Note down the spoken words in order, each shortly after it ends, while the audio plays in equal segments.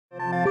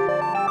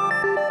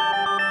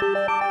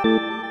Hi,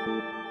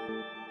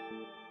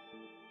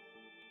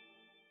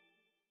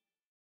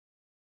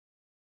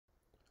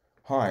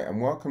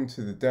 and welcome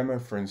to the demo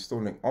for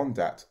installing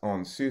Ondat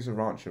on SUSE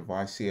Rancher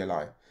via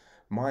CLI.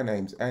 My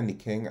name's Andy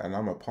King, and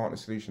I'm a Partner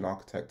Solution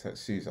Architect at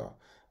SUSE.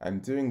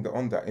 And doing the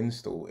Ondat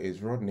install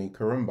is Rodney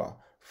Karemba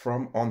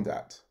from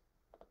Ondat.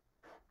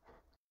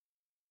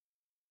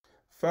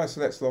 First,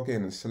 let's log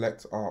in and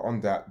select our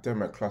Ondat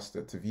demo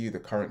cluster to view the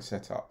current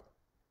setup.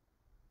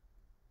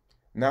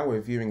 Now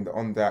we're viewing the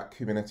Ondat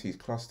Kubernetes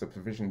cluster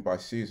provisioned by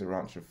SUSE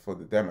Rancher for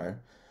the demo.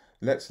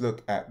 Let's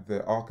look at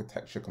the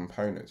architecture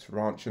components,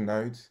 Rancher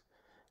nodes,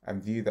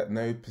 and view that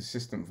no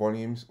persistent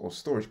volumes or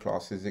storage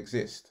classes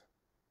exist.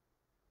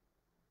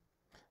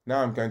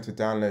 Now I'm going to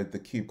download the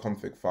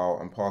kubeconfig file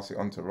and pass it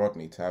on to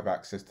Rodney to have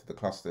access to the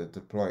cluster to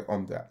deploy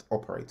Ondat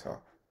operator.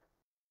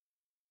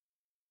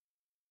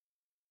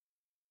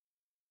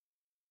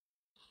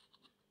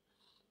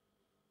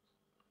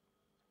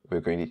 We're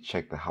going to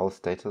check the health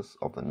status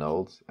of the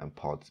nodes and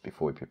pods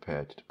before we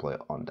prepare to deploy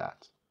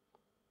Ondat.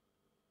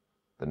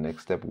 The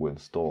next step will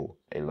install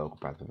a local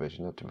path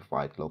provisioner to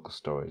provide local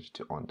storage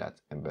to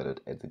Ondat's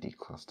embedded entity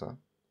cluster.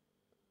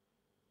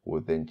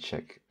 We'll then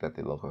check that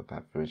the local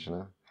path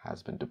provisioner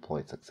has been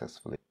deployed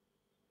successfully.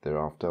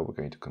 Thereafter, we're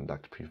going to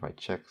conduct pre-flight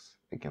checks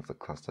against the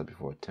cluster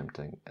before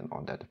attempting an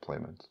Ondat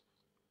deployment.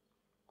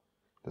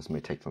 This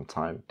may take some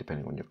time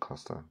depending on your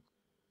cluster.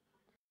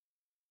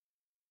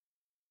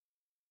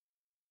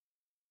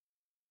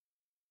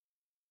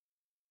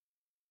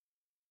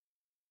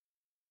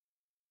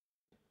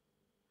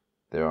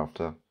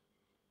 Thereafter,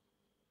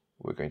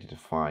 we're going to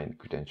define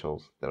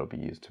credentials that will be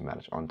used to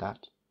manage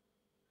Ondat.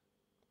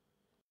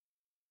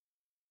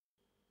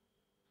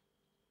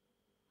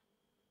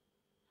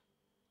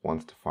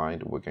 Once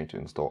defined, we're going to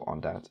install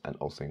Ondat and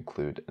also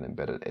include an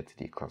embedded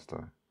entity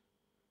cluster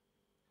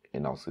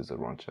in our SUSE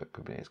Rancher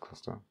Kubernetes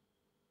cluster.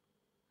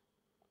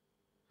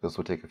 This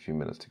will take a few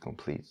minutes to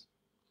complete.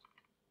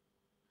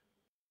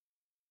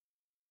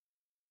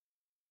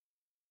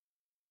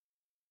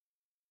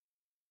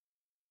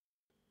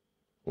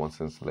 Once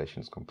the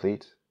installation is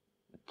complete,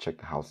 check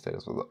the health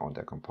status of the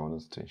Ondat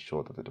components to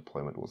ensure that the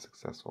deployment was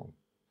successful.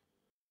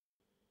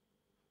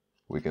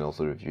 We can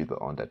also review the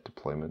Ondat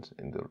deployment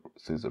in the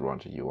SUSE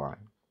Rancher UI.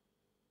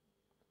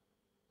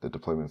 The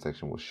deployment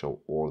section will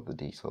show all of the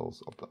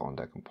details of the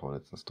Ondat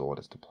components installed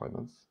as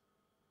deployments.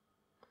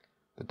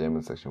 The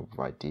daemon section will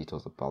provide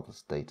details about the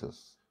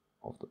status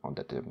of the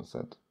Ondat daemon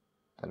set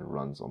that it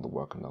runs on the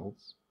worker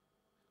nodes.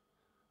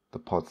 The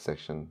pod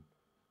section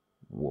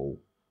will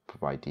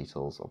provide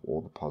details of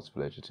all the pods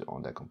related to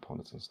Ondat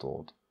components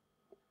installed.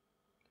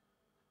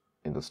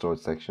 In the storage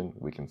section,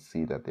 we can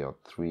see that there are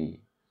 3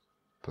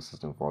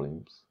 persistent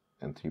volumes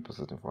and 3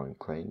 persistent volume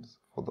claims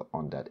for the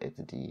Ondat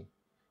entity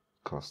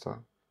cluster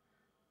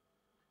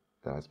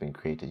that has been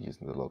created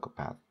using the local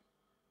path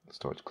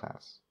storage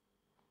class.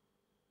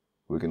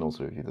 We can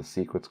also review the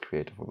secrets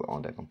created for the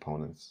Ondat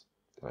components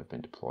that have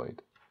been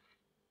deployed.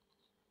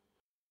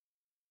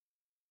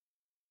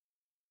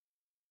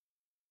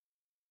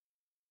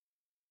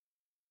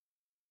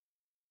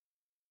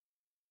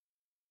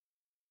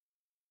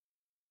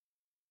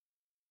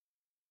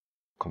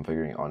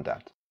 Configuring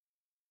Ondat.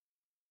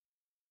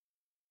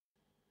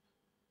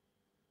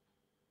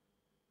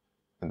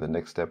 In the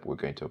next step, we're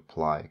going to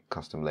apply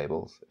custom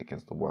labels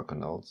against the worker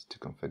nodes to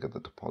configure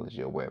the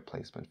topology-aware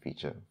placement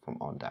feature from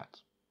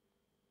Ondat.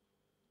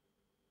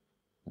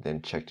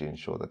 Then check to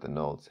ensure that the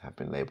nodes have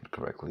been labeled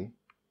correctly.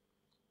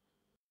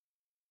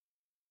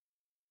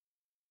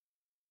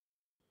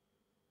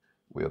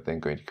 We are then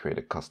going to create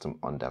a custom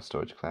Ondat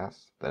storage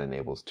class that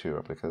enables 2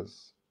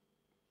 replicas,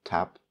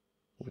 tap,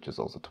 which is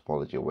also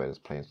topology-aware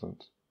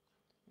displacement,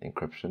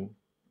 encryption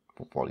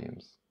for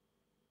volumes.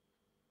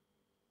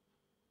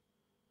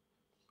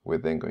 We're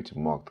then going to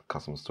mark the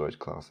custom storage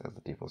class as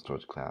the default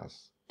storage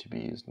class to be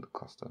used in the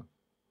cluster.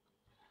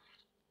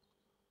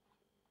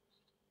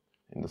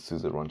 In the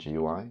SUSE Rancher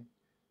UI,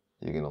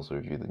 you can also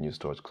review the new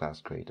storage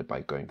class created by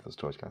going to the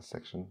storage class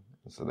section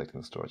and selecting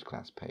the storage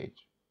class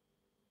page.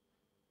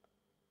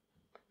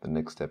 The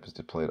next step is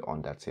to deploy the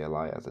Ondat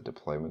CLI as a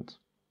deployment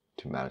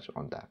to manage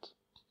Ondat.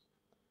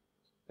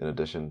 In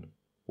addition,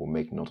 we'll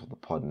make note of the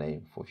pod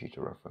name for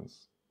future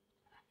reference.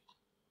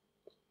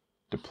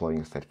 Deploying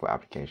a stateful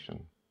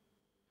application.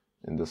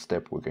 In this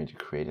step, we're going to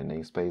create a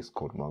namespace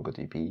called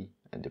MongoDB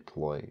and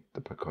deploy the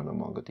Percona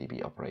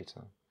MongoDB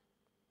operator.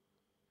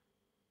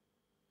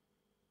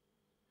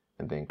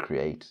 And then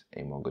create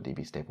a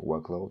MongoDB stateful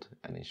workload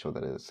and ensure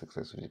that it is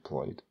successfully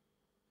deployed.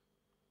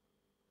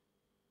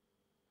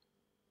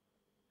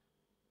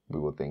 We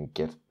will then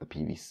get the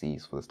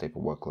PVCs for the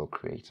stateful workload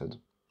created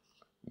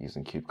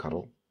using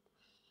kubectl,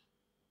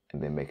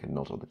 and then make a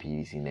note of the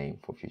PVC name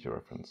for future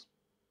reference.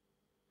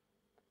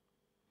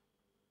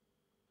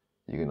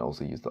 You can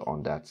also use the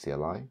Ondat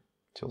CLI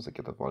to also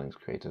get the volumes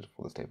created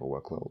for the stateful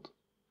workload,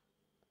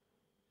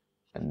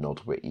 and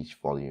note where each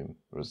volume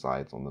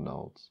resides on the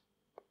nodes.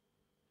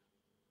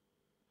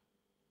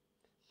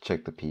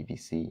 Check the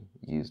PVC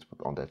used with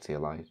Ondat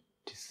CLI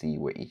to see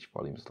where each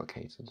volume is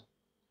located.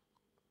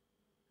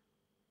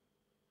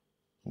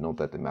 Note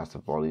that the master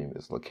volume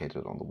is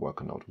located on the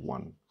worker node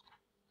 1.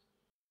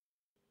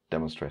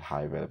 Demonstrate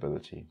high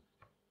availability.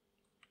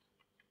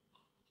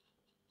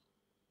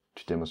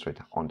 To demonstrate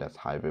Ondat's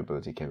high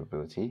availability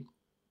capability,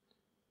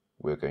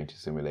 we're going to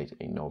simulate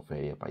a node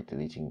failure by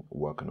deleting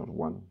worker node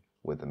 1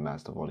 where the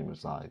master volume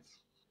resides.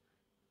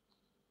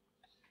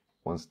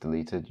 Once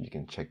deleted, you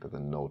can check that the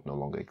node no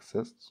longer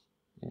exists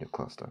in your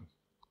cluster.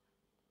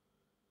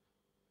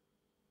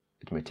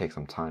 It may take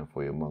some time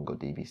for your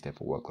MongoDB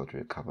stateful workload to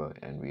recover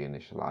and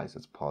reinitialize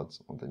its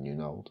pods on the new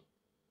node.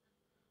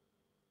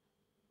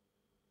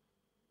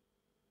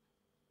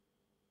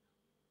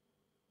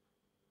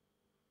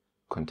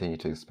 Continue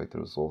to inspect the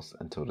resource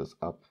until it is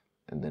up,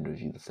 and then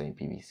review the same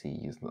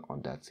PVC using the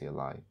Ondat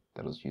CLI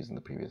that was used in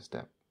the previous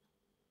step.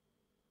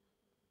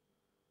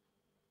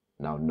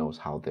 Now note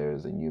how there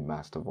is a new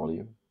master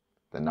volume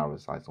that now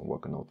resides on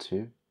worker node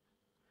 2,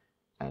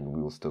 and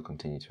we will still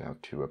continue to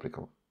have 2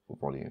 replica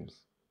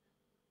volumes,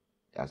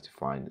 as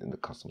defined in the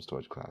custom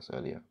storage class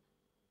earlier.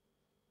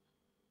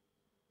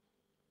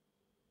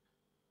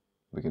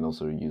 We can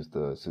also use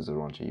the SUSE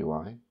Rancher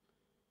UI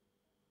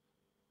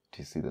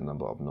to see the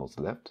number of nodes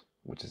left,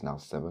 which is now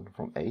 7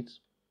 from 8,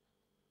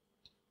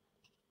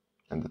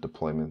 and the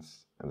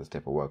deployments and the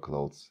stateful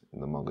workloads in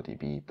the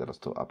MongoDB that are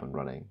still up and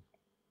running.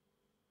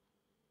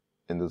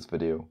 In this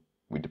video,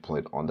 we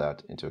deployed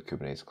Ondat into a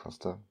Kubernetes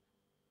cluster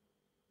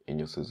in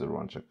your SUSE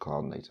Rancher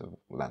cloud native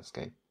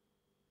landscape.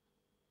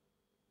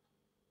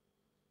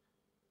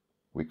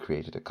 We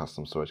created a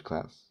custom storage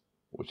class,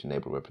 which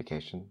enabled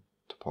replication,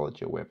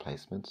 topology-aware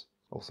placement,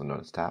 also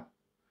known as TAP,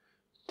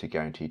 to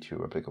guarantee 2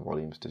 replica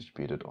volumes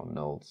distributed on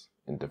nodes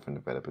in different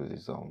availability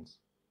zones.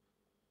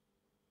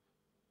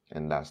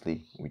 And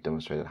lastly, we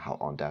demonstrated how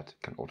Ondat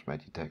can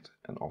automatically detect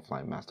an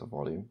offline master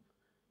volume,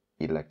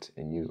 elect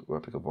a new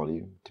replica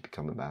volume to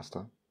become a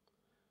master,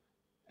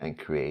 and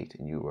create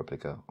a new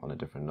replica on a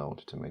different node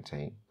to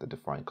maintain the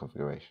defined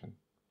configuration.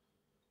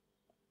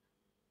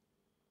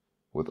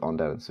 With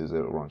Ondat and SUSE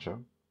Rancher,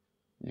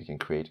 you can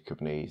create a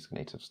Kubernetes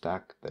native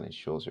stack that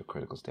ensures your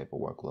critical stateful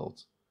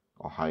workloads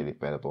are highly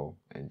available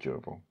and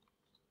durable.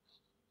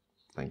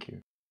 Thank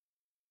you.